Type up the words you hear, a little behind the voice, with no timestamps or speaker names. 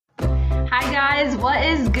guys, what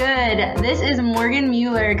is good? This is Morgan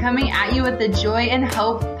Mueller coming at you with the Joy and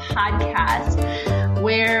Hope podcast,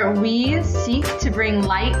 where we seek to bring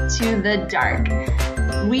light to the dark.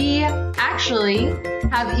 We actually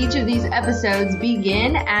have each of these episodes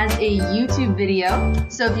begin as a YouTube video.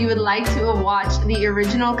 So if you would like to watch the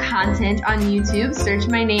original content on YouTube, search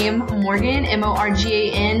my name, Morgan,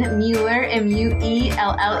 M-O-R-G-A-N, Mueller,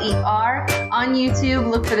 M-U-E-L-L-E-R on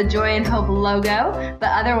YouTube. Look for the Joy and Hope logo. But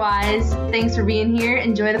otherwise, thanks for being here.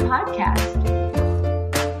 Enjoy the podcast.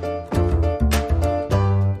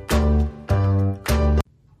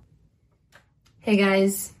 Hey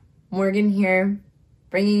guys, Morgan here,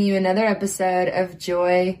 bringing you another episode of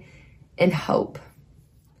Joy and Hope.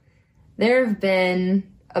 There have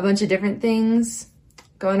been a bunch of different things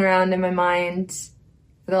going around in my mind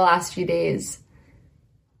for the last few days.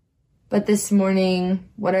 But this morning,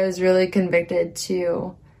 what I was really convicted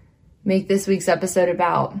to make this week's episode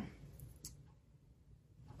about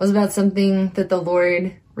was about something that the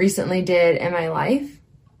Lord recently did in my life.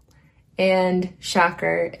 And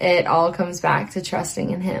shocker, it all comes back to trusting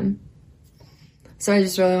in Him. So I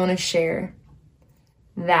just really want to share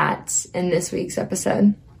that in this week's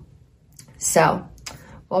episode. So,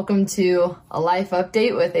 welcome to a life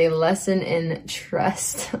update with a lesson in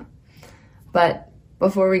trust. But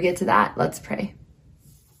before we get to that, let's pray.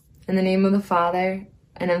 In the name of the Father,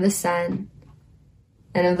 and of the Son,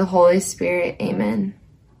 and of the Holy Spirit, amen.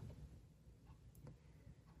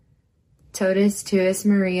 Totus tuus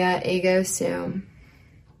Maria ego sum.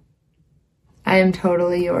 I am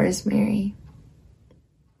totally yours, Mary.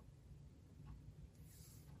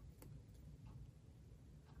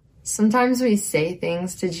 Sometimes we say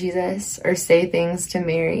things to Jesus or say things to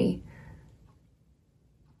Mary,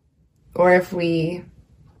 or if we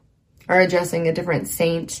are addressing a different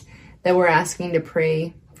saint that we're asking to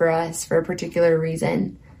pray for us for a particular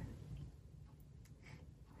reason.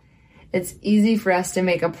 It's easy for us to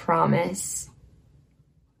make a promise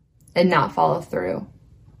and not follow through.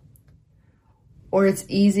 Or it's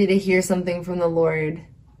easy to hear something from the Lord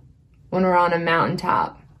when we're on a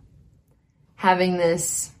mountaintop, having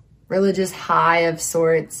this religious high of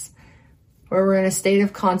sorts, where we're in a state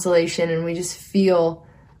of consolation and we just feel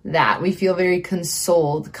that. We feel very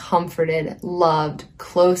consoled, comforted, loved,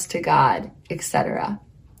 close to God, etc.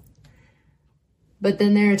 But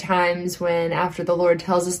then there are times when after the Lord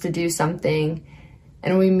tells us to do something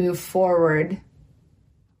and we move forward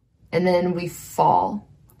and then we fall.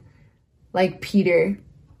 Like Peter,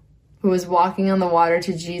 who was walking on the water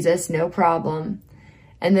to Jesus, no problem.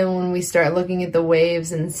 And then when we start looking at the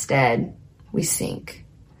waves instead, we sink.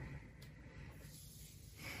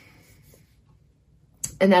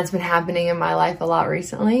 And that's been happening in my life a lot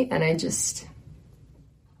recently, and I just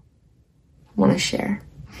want to share.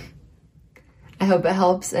 I hope it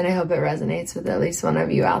helps, and I hope it resonates with at least one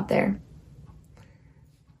of you out there.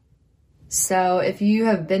 So if you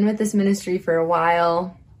have been with this ministry for a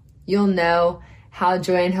while, you'll know how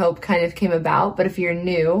Joy and Hope kind of came about. But if you're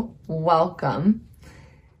new, welcome.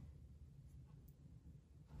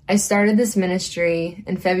 I started this ministry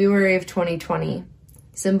in February of 2020,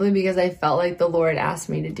 simply because I felt like the Lord asked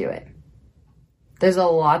me to do it. There's a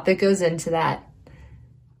lot that goes into that.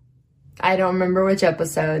 I don't remember which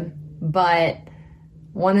episode, but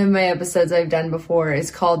one of my episodes I've done before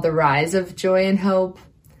is called The Rise of Joy and Hope,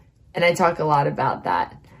 and I talk a lot about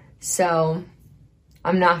that. So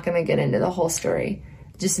I'm not going to get into the whole story.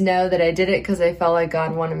 Just know that I did it because I felt like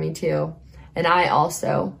God wanted me to, and I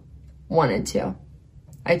also wanted to.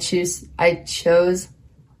 I chose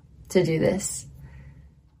to do this.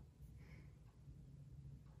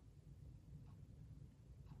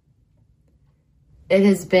 It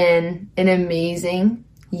has been an amazing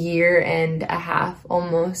year and a half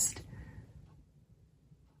almost.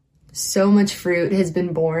 So much fruit has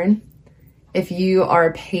been born. If you are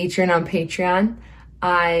a patron on Patreon,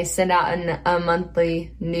 I send out a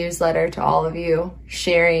monthly newsletter to all of you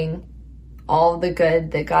sharing all the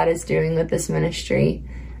good that God is doing with this ministry.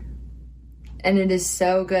 And it is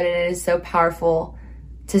so good and it is so powerful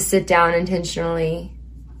to sit down intentionally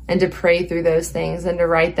and to pray through those things and to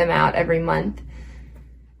write them out every month.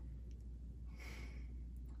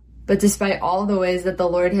 But despite all the ways that the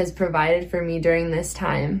Lord has provided for me during this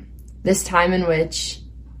time in which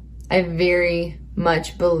I very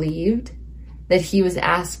much believed that He was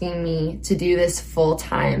asking me to do this full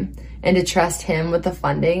time and to trust Him with the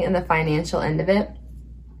funding and the financial end of it,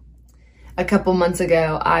 a couple months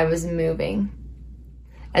ago, I was moving.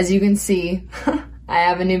 As you can see, I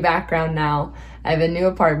have a new background now. I have a new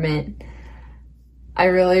apartment. I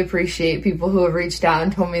really appreciate people who have reached out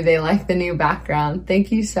and told me they like the new background.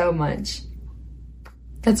 Thank you so much.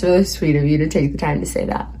 That's really sweet of you to take the time to say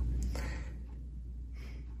that.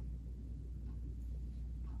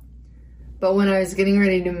 But when I was getting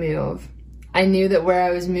ready to move, I knew that where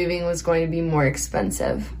I was moving was going to be more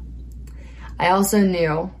expensive. I also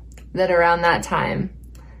knew that around that time,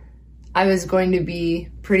 I was going to be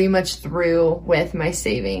pretty much through with my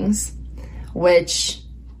savings, which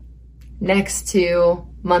next to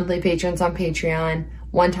monthly patrons on Patreon,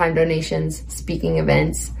 one-time donations, speaking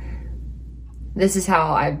events, this is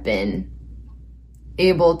how I've been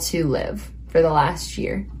able to live for the last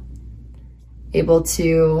year. Able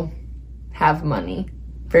to have money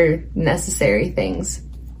for necessary things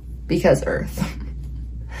because Earth.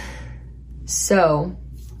 So,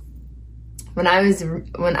 when I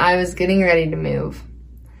was getting ready to move,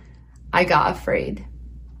 I got afraid.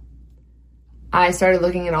 I started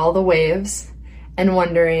looking at all the waves and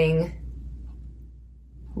wondering,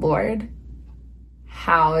 Lord,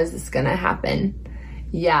 how is this gonna happen?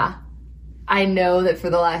 Yeah, I know that for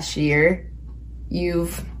the last year,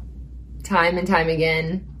 you've time and time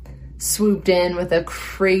again swooped in with a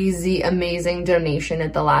crazy, amazing donation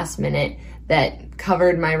at the last minute that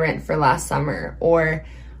covered my rent for last summer, or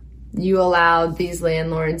you allowed these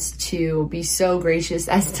landlords to be so gracious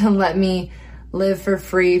as to let me live for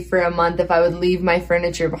free for a month if I would leave my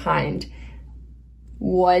furniture behind.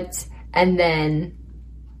 What? And then,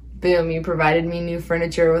 boom, you provided me new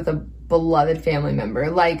furniture with a beloved family member.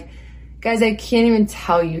 Like, guys, I can't even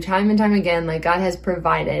tell you time and time again, like, God has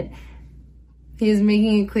provided. He is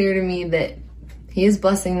making it clear to me that He is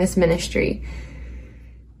blessing this ministry.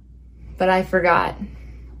 But I forgot.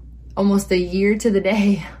 Almost a year to the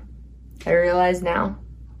day, I realize now.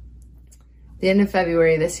 The end of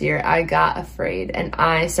February this year, I got afraid and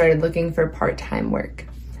I started looking for part-time work.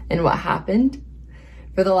 And what happened?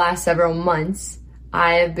 For the last several months,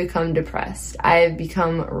 I have become depressed. I have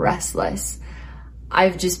become restless.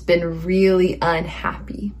 I've just been really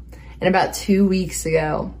unhappy. And about 2 weeks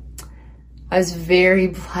ago, I was very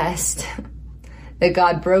blessed that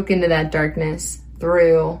God broke into that darkness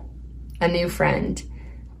through a new friend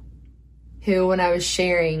who, when I was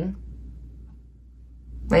sharing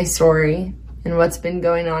my story and what's been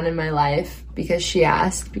going on in my life, because she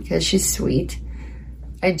asked, because she's sweet,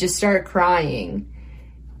 I just started crying.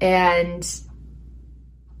 And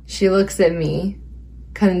she looks at me,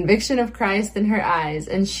 conviction of Christ in her eyes,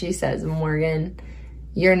 and she says, Morgan,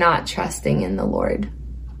 you're not trusting in the Lord.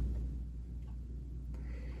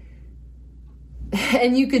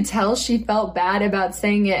 And you could tell she felt bad about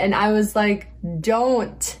saying it. And I was like,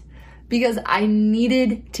 don't. Because I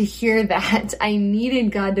needed to hear that. I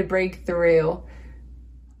needed God to break through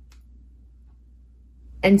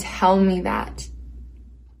and tell me that.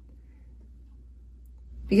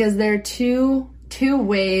 Because there are two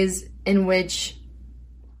ways in which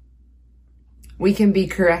we can be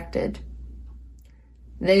corrected.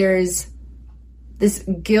 There's this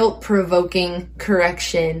guilt-provoking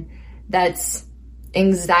correction that's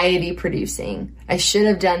anxiety producing. I should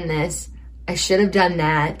have done this. I should have done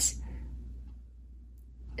that.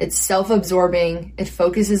 It's self-absorbing. It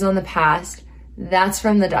focuses on the past. That's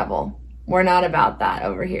from the devil. We're not about that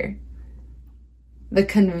over here. The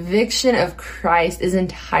conviction of Christ is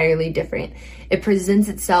entirely different. It presents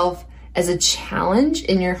itself as a challenge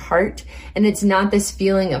in your heart, and it's not this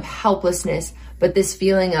feeling of helplessness, but this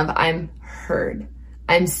feeling of I'm heard,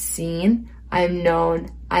 I'm seen, I'm known,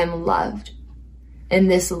 I'm loved. And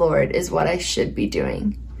this, Lord, is what I should be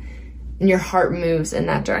doing. And your heart moves in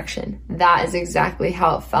that direction. That is exactly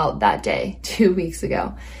how it felt that day, 2 weeks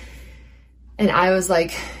ago. And I was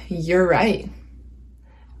like, you're right.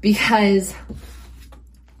 Because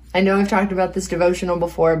I know I've talked about this devotional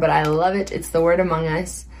before, but I love it. It's the Word Among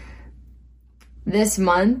Us. This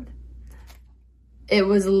month, it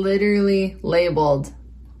was literally labeled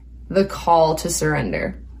the call to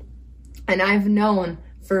surrender. And I've known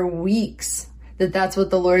for weeks that that's what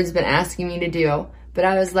the Lord's been asking me to do. But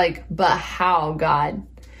I was like, but how, God?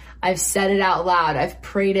 I've said it out loud. I've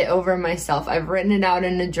prayed it over myself. I've written it out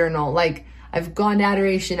in a journal. Like, I've gone to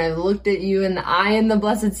adoration. I've looked at you in the eye in the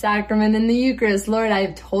Blessed Sacrament in the Eucharist. Lord,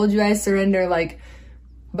 I've told you I surrender. Like,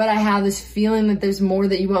 but I have this feeling that there's more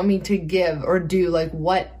that you want me to give or do. Like,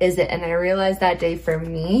 what is it? And I realized that day for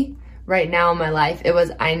me, right now in my life, it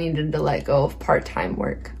was I needed to let go of part-time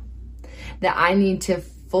work. That I need to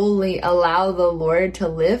fully allow the Lord to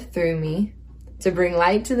live through me, to bring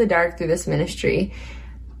light to the dark through this ministry.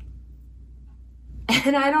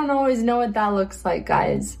 And I don't always know what that looks like,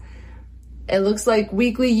 guys. It looks like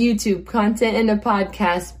weekly YouTube content and a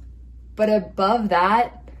podcast. But above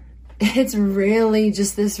that, it's really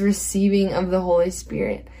just this receiving of the Holy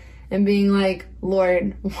Spirit and being like,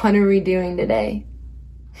 Lord, what are we doing today?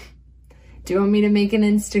 Do you want me to make an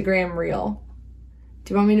Instagram reel?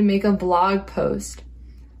 Do you want me to make a blog post?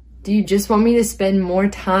 Do you just want me to spend more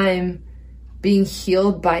time being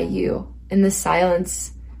healed by you in the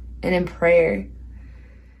silence and in prayer?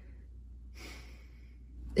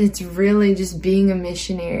 It's really just being a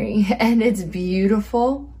missionary, and it's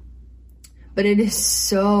beautiful, but it is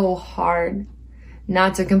so hard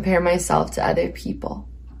not to compare myself to other people,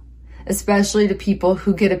 especially to people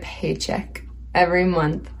who get a paycheck every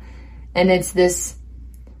month. And it's this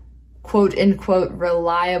quote unquote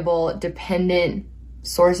reliable, dependent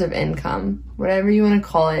source of income, whatever you want to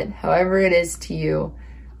call it, however it is to you.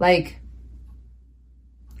 Like,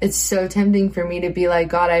 it's so tempting for me to be like,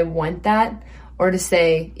 God, I want that, or to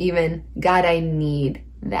say even, God, I need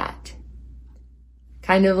that.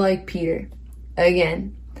 Kind of like Peter.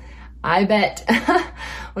 Again, I bet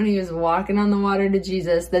when he was walking on the water to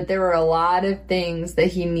Jesus that there were a lot of things that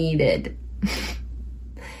he needed.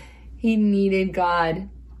 He needed God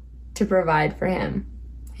to provide for him.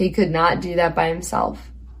 He could not do that by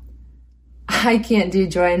himself. I can't do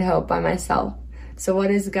joy and hope by myself. So what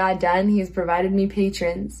has God done? He's provided me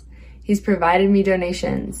patrons. He's provided me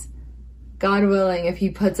donations. God willing, if he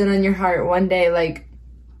puts it on your heart one day, like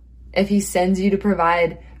if he sends you to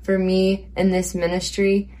provide for me in this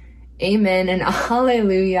ministry, amen and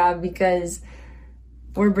hallelujah, because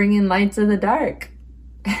we're bringing light to the dark.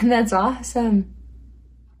 And that's awesome.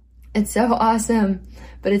 It's so awesome,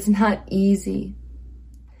 but it's not easy.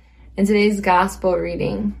 In today's gospel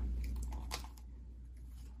reading,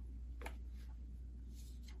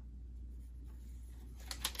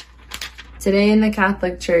 today in the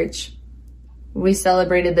Catholic Church, we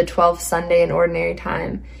celebrated the 12th Sunday in Ordinary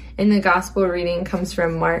Time. And the gospel reading comes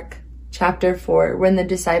from Mark chapter 4, when the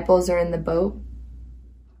disciples are in the boat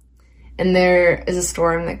and there is a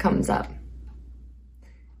storm that comes up.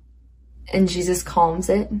 And Jesus calms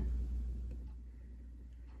it,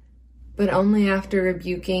 but only after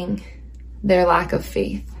rebuking their lack of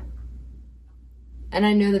faith. And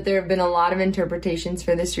I know that there have been a lot of interpretations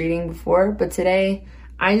for this reading before, but today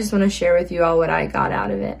I just want to share with you all what I got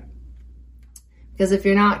out of it. Because if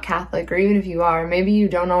you're not Catholic, or even if you are, maybe you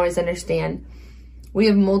don't always understand, we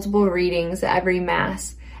have multiple readings at every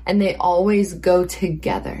Mass, and they always go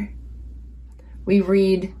together. We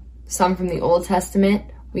read some from the Old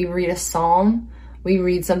Testament, we read a psalm, we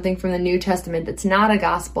read something from the New Testament that's not a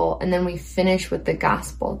gospel, and then we finish with the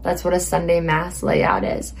gospel. That's what a Sunday Mass layout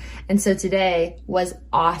is. And so today was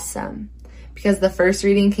awesome, because the first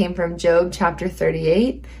reading came from Job chapter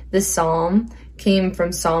 38, the psalm came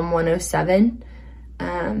from Psalm 107,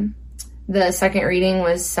 the second reading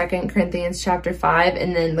was 2 Corinthians chapter 5,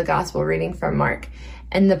 and then the gospel reading from Mark.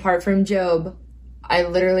 And the part from Job, I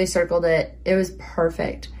literally circled it. It was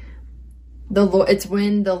perfect. It's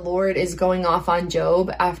when the Lord is going off on Job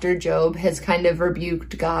after Job has kind of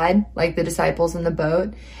rebuked God, like the disciples in the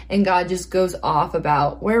boat. And God just goes off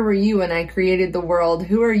about, where were you when I created the world?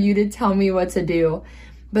 Who are you to tell me what to do?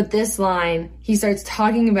 But this line, he starts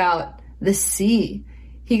talking about the sea.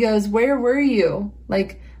 He goes, where were you?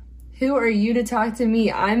 Like, who are you to talk to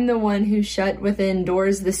me? I'm the one who shut within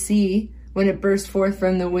doors the sea when it burst forth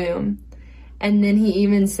from the womb. And then he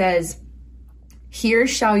even says, here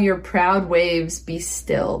shall your proud waves be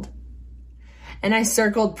stilled. And I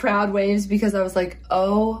circled proud waves because I was like,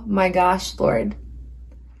 oh my gosh, Lord.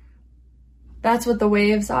 That's what the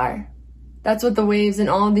waves are. That's what the waves in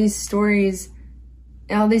all these stories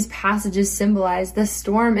and all these passages symbolize. The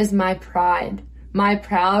storm is my pride, my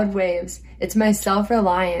proud waves. It's my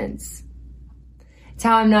self-reliance. It's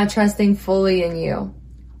how I'm not trusting fully in you.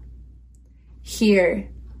 Here,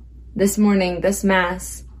 this morning, this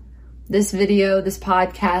Mass, this video, this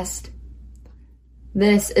podcast,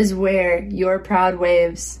 this is where your proud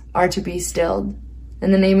waves are to be stilled.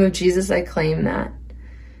 In the name of Jesus, I claim that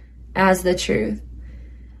as the truth.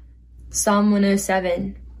 Psalm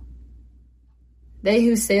 107. They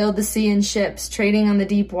who sailed the sea in ships, trading on the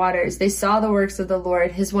deep waters, they saw the works of the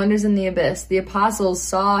Lord, his wonders in the abyss. The apostles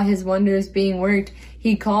saw his wonders being worked.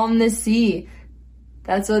 He calmed the sea.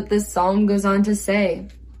 That's what this psalm goes on to say.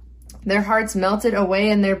 Their hearts melted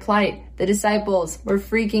away in their plight. The disciples were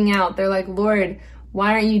freaking out. They're like, Lord,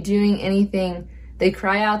 why aren't you doing anything? They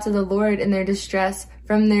cry out to the Lord in their distress.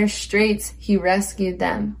 From their straits, he rescued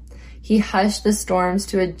them. He hushed the storms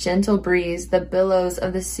to a gentle breeze. The billows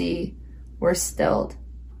of the sea were stilled.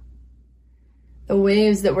 The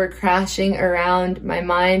waves that were crashing around my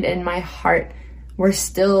mind and my heart were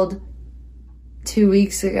stilled 2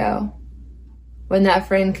 weeks ago when that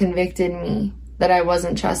friend convicted me that I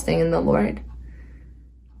wasn't trusting in the Lord.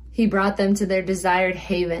 He brought them to their desired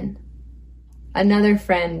haven. Another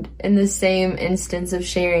friend in the same instance of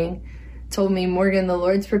sharing told me, Morgan, the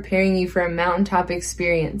Lord's preparing you for a mountaintop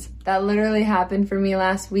experience. That literally happened for me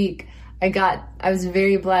last week. I was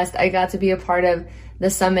very blessed. I got to be a part of the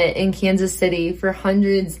summit in Kansas City for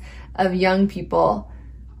hundreds of young people.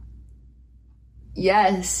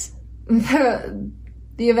 Yes, the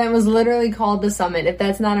event was literally called the summit. If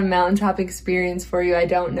that's not a mountaintop experience for you, I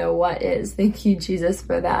don't know what is. Thank you, Jesus,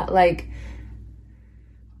 for that. Like,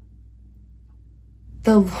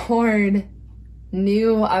 the Lord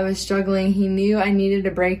knew I was struggling. He knew I needed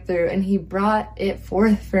a breakthrough, and he brought it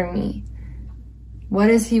forth for me. What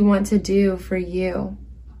does he want to do for you?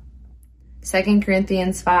 2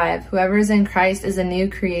 Corinthians 5, whoever is in Christ is a new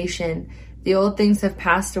creation. The old things have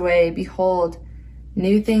passed away. Behold,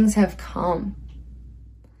 new things have come.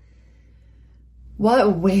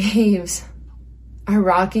 What waves are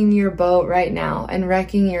rocking your boat right now and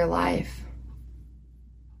wrecking your life?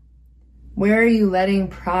 Where are you letting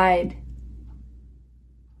pride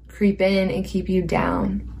creep in and keep you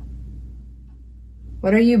down?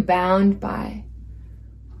 What are you bound by?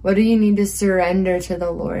 What do you need to surrender to the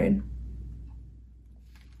Lord?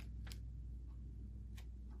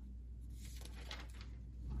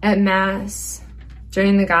 At Mass,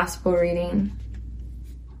 during the gospel reading,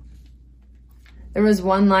 there was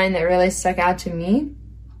one line that really stuck out to me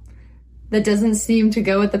that doesn't seem to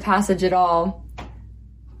go with the passage at all,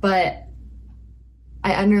 but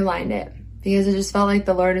I underlined it because it just felt like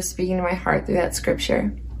the Lord was speaking to my heart through that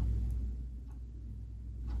scripture.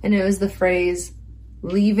 And it was the phrase,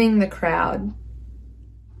 leaving the crowd.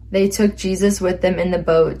 They took Jesus with them in the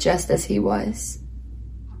boat just as he was.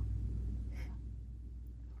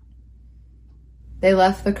 They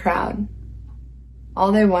left the crowd.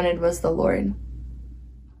 All they wanted was the Lord.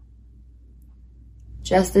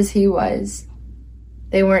 Just as he was.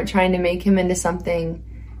 They weren't trying to make him into something,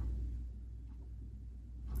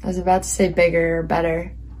 I was about to say bigger or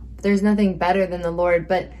better. But there's nothing better than the Lord.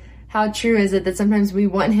 But how true is it that sometimes we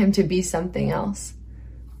want him to be something else?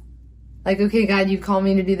 Like, okay, God, you called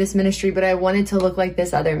me to do this ministry, but I want it to look like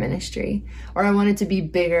this other ministry. Or I want it to be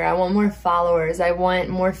bigger. I want more followers. I want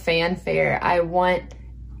more fanfare. I want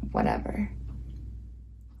whatever.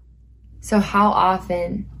 So how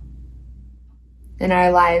often in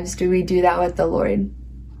our lives do we do that with the Lord?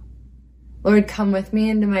 Lord, come with me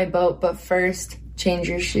into my boat, but first change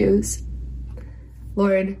your shoes.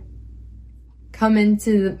 Lord, come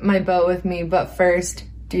into my boat with me, but first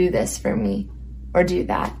do this for me, or do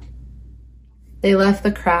that. They left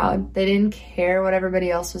the crowd. They didn't care what everybody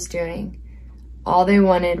else was doing. All they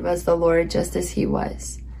wanted was the Lord just as he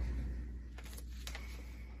was.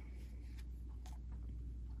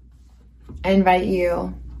 I invite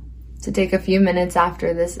you to take a few minutes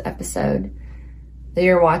after this episode that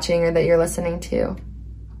you're watching or that you're listening to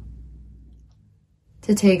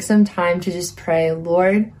take some time to just pray,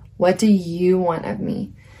 Lord, what do you want of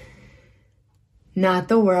me? Not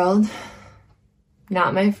the world,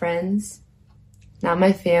 not my friends, not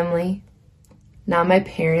my family, not my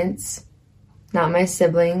parents, not my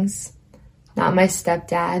siblings, not my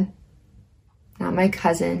stepdad, not my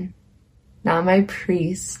cousin, not my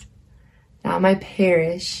priest, not my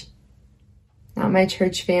parish, not my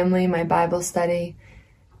church family, my Bible study,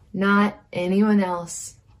 not anyone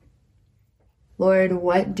else. Lord,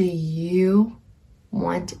 what do you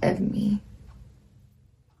want of me?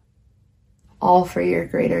 All for your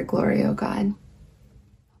greater glory, O God.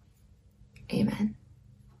 Amen.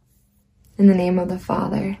 In the name of the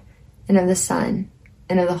Father, and of the Son,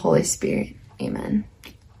 and of the Holy Spirit. Amen.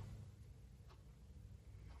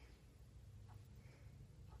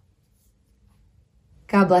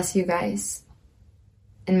 God bless you guys,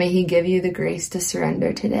 and may he give you the grace to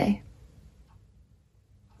surrender today.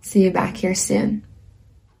 See you back here soon.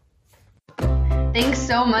 Thanks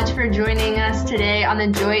so much for joining us today on the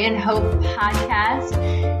Joy and Hope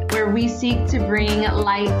podcast, where we seek to bring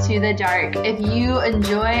light to the dark. If you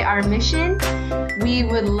enjoy our mission, we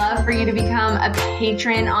would love for you to become a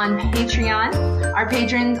patron on Patreon. Our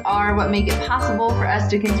patrons are what make it possible for us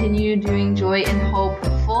to continue doing Joy and Hope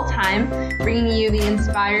full-time, bringing you the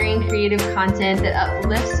inspiring, creative content that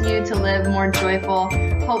uplifts you to live more joyful,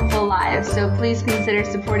 hopeful lives. So please consider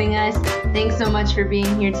supporting us. Thanks so much for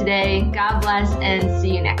being here today. God bless, and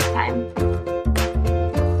see you next time.